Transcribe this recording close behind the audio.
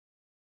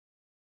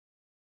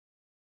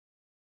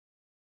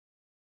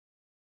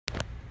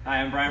Hi,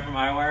 I'm Brian from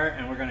iWire,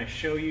 and we're going to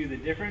show you the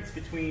difference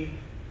between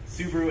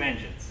Subaru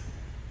engines.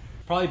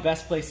 Probably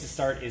best place to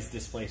start is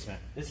displacement.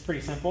 This is pretty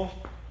simple.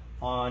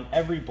 On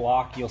every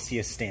block, you'll see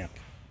a stamp.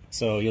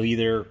 So you'll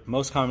either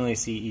most commonly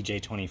see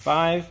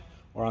EJ25,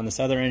 or on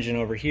this other engine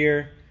over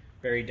here,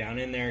 buried down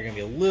in there, going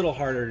to be a little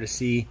harder to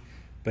see,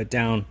 but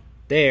down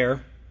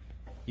there,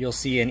 you'll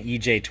see an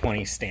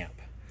EJ20 stamp.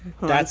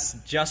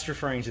 That's just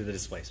referring to the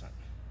displacement.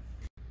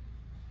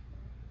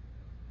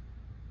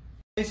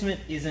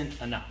 Displacement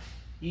isn't enough.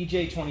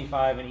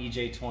 EJ25 and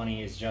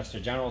EJ20 is just a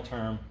general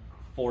term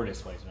for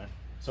displacement.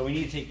 So we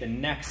need to take the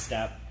next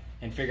step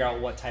and figure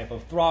out what type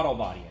of throttle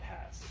body it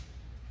has.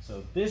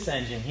 So this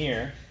engine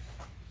here,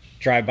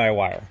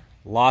 drive-by-wire.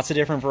 Lots of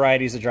different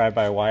varieties of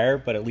drive-by-wire,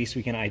 but at least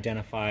we can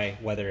identify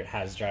whether it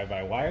has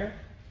drive-by-wire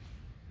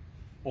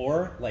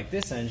or, like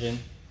this engine,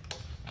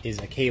 is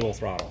a cable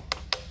throttle.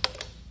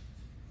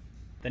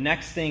 The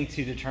next thing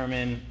to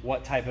determine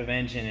what type of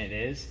engine it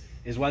is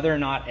whether or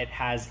not it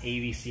has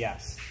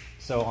AVCS.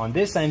 So on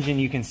this engine,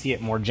 you can see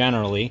it more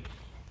generally.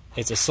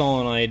 It's a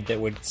solenoid that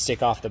would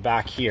stick off the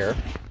back here.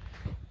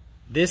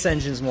 This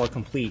engine's more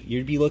complete.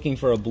 You'd be looking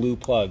for a blue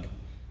plug.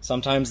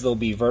 Sometimes they'll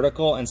be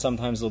vertical and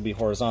sometimes they'll be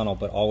horizontal,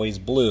 but always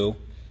blue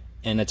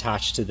and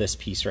attached to this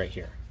piece right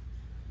here.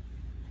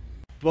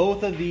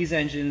 Both of these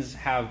engines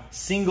have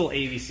single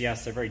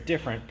AVCS. They're very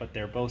different, but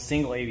they're both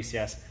single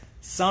AVCS.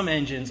 Some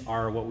engines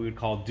are what we would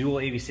call dual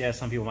AVCS.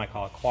 Some people might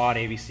call it quad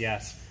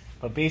AVCS.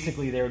 But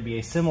basically there would be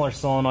a similar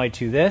solenoid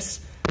to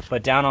this,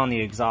 but down on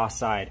the exhaust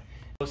side.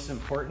 Most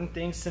important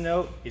things to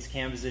note is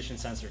cam position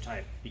sensor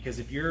type, because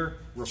if you're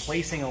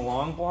replacing a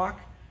long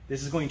block,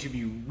 this is going to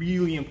be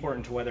really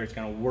important to whether it's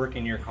going to work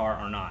in your car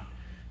or not.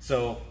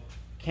 So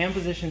cam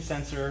position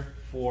sensor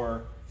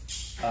for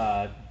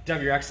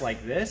WRX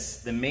like this,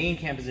 the main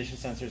cam position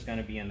sensor is going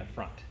to be in the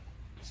front.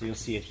 So you'll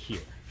see it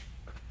here.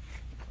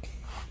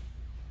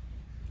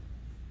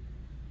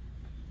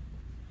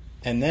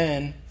 And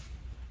then,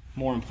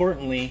 more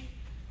importantly,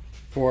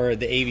 for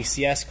the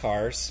AVCS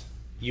cars,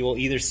 you will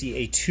either see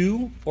a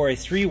 2 or a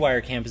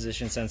 3-wire cam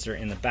position sensor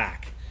in the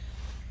back.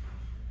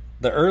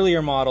 The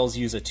earlier models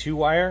use a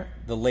 2-wire.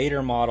 The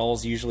later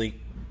models, usually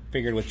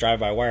figured with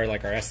drive-by-wire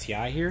like our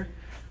STI here,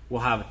 will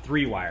have a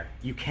 3-wire.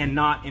 You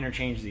cannot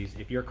interchange these.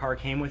 If your car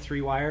came with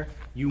 3-wire,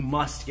 you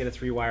must get a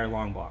 3-wire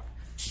long block.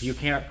 If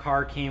your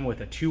car came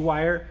with a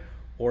 2-wire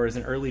or is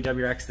an early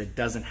WRX that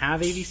doesn't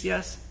have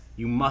AVCS,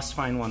 you must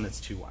find one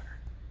that's 2-wire.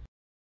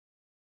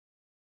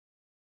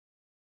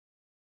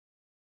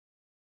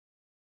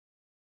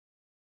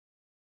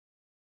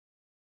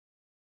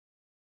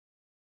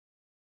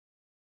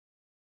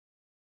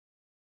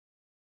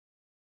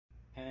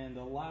 And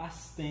the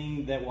last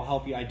thing that will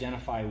help you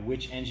identify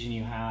which engine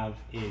you have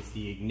is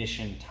the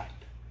ignition type.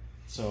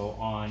 So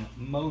on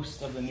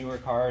most of the newer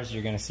cars,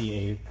 you're going to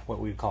see what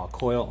we call a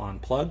coil on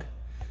plug.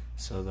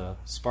 So the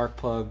spark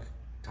plug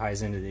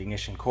ties into the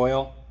ignition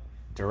coil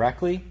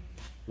directly,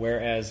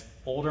 whereas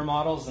older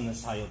models, and this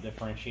is how you'll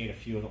differentiate a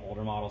few of the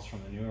older models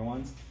from the newer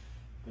ones,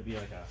 there'll be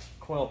like a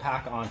coil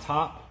pack on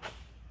top,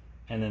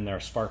 and then there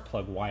are spark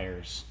plug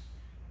wires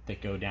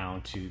that go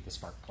down to the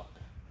spark plug.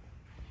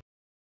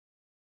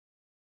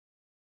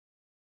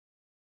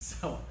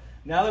 So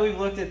now that we've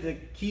looked at the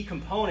key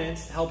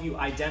components to help you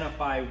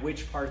identify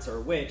which parts are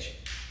which,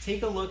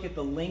 take a look at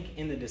the link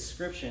in the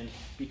description,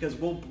 because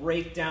we'll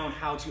break down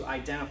how to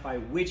identify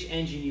which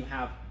engine you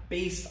have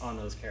based on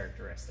those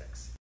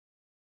characteristics.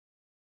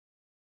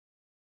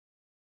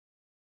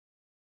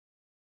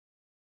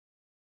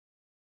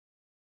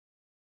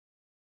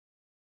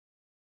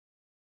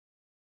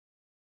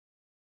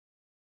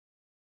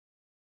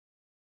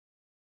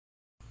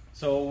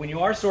 So when you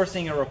are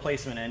sourcing a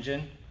replacement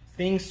engine,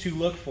 things to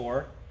look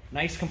for: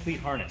 nice complete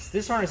harness.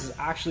 This harness is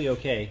actually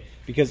okay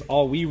because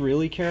all we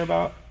really care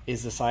about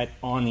is the side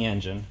on the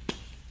engine,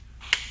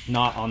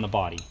 not on the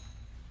body.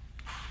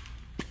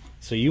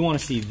 So you want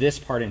to see this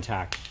part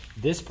intact.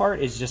 This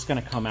part is just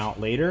going to come out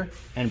later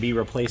and be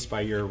replaced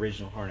by your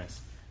original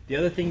harness. The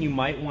other thing you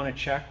might want to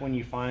check when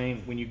you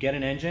get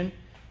an engine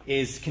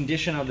is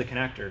condition of the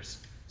connectors.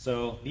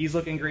 So these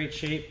look in great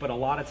shape, but a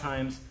lot of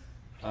times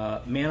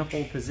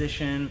manifold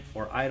position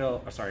or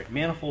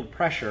manifold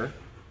pressure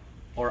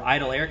or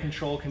idle air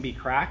control can be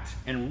cracked,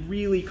 and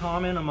really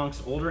common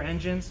amongst older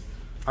engines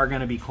are going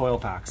to be coil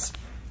packs.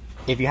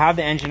 If you have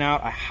the engine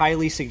out, I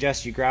highly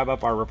suggest you grab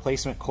up our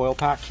replacement coil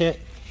pack kit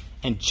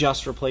and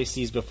just replace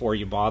these before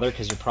you bother,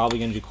 because you're probably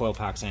going to do coil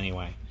packs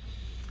anyway.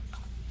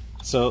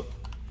 So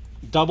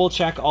double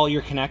check all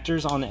your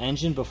connectors on the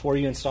engine before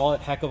you install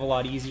it. Heck of a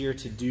lot easier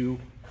to do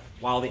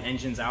while the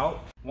engine's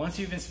out. Once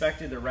you've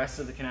inspected the rest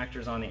of the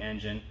connectors on the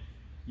engine,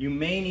 you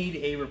may need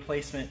a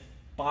replacement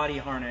body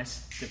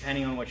harness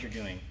depending on what you're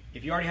doing.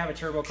 If you already have a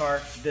turbo car,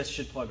 this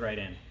should plug right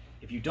in.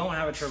 If you don't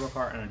have a turbo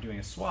car and are doing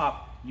a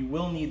swap, you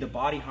will need the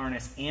body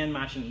harness and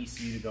matching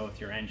ECU to go with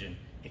your engine.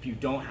 If you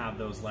don't have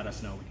those, let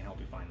us know. We can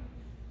help you find them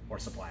or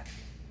supply them.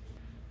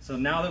 So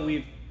now that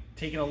we've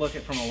taken a look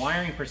at from a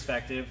wiring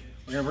perspective,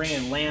 we're going to bring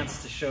in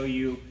Lance to show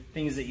you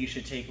things that you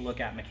should take a look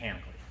at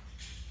mechanically.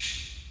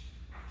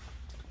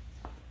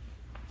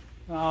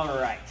 All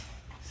right,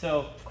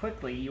 so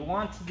quickly, you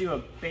want to do a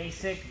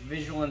basic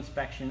visual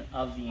inspection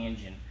of the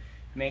engine.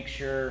 Make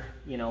sure,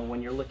 you know,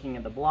 when you're looking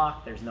at the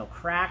block, there's no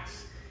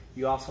cracks.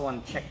 You also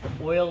want to check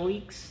the oil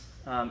leaks.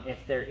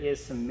 If there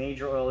is some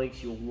major oil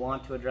leaks, you'll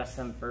want to address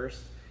them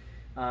first.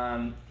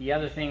 The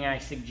other thing I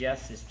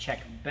suggest is check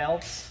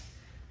belts,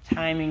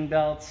 timing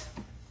belts,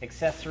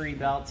 accessory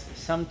belts.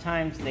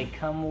 Sometimes they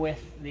come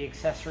with the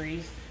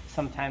accessories,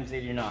 sometimes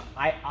they do not.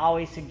 I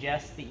always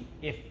suggest,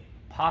 if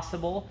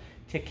possible,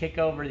 to kick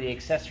over the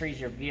accessories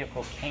your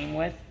vehicle came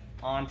with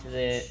onto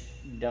the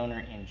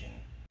donor engine.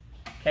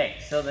 Okay,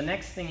 so the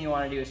next thing you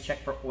want to do is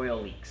check for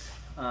oil leaks.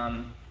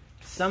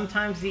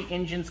 Sometimes the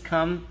engines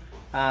come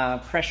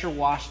pressure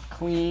washed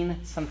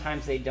clean,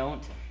 sometimes they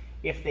don't.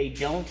 If they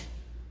don't,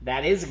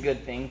 that is a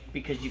good thing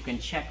because you can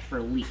check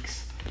for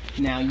leaks.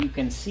 Now you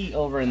can see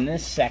over in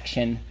this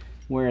section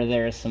where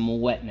there is some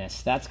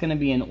wetness. That's going to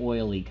be an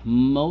oil leak,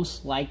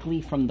 most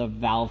likely from the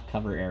valve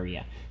cover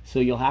area. So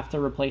you'll have to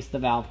replace the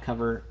valve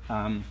cover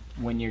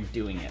when you're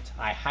doing it.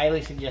 I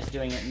highly suggest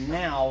doing it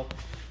now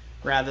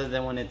rather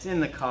than when it's in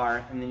the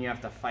car and then you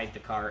have to fight the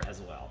car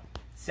as well.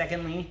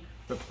 Secondly,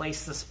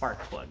 replace the spark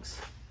plugs.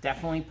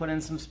 Definitely put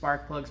in some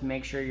spark plugs,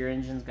 make sure your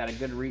engine's got a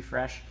good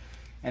refresh,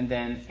 and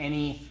then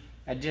any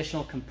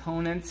additional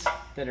components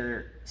that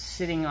are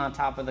sitting on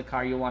top of the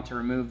car, you'll want to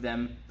remove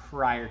them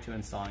prior to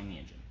installing the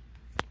engine.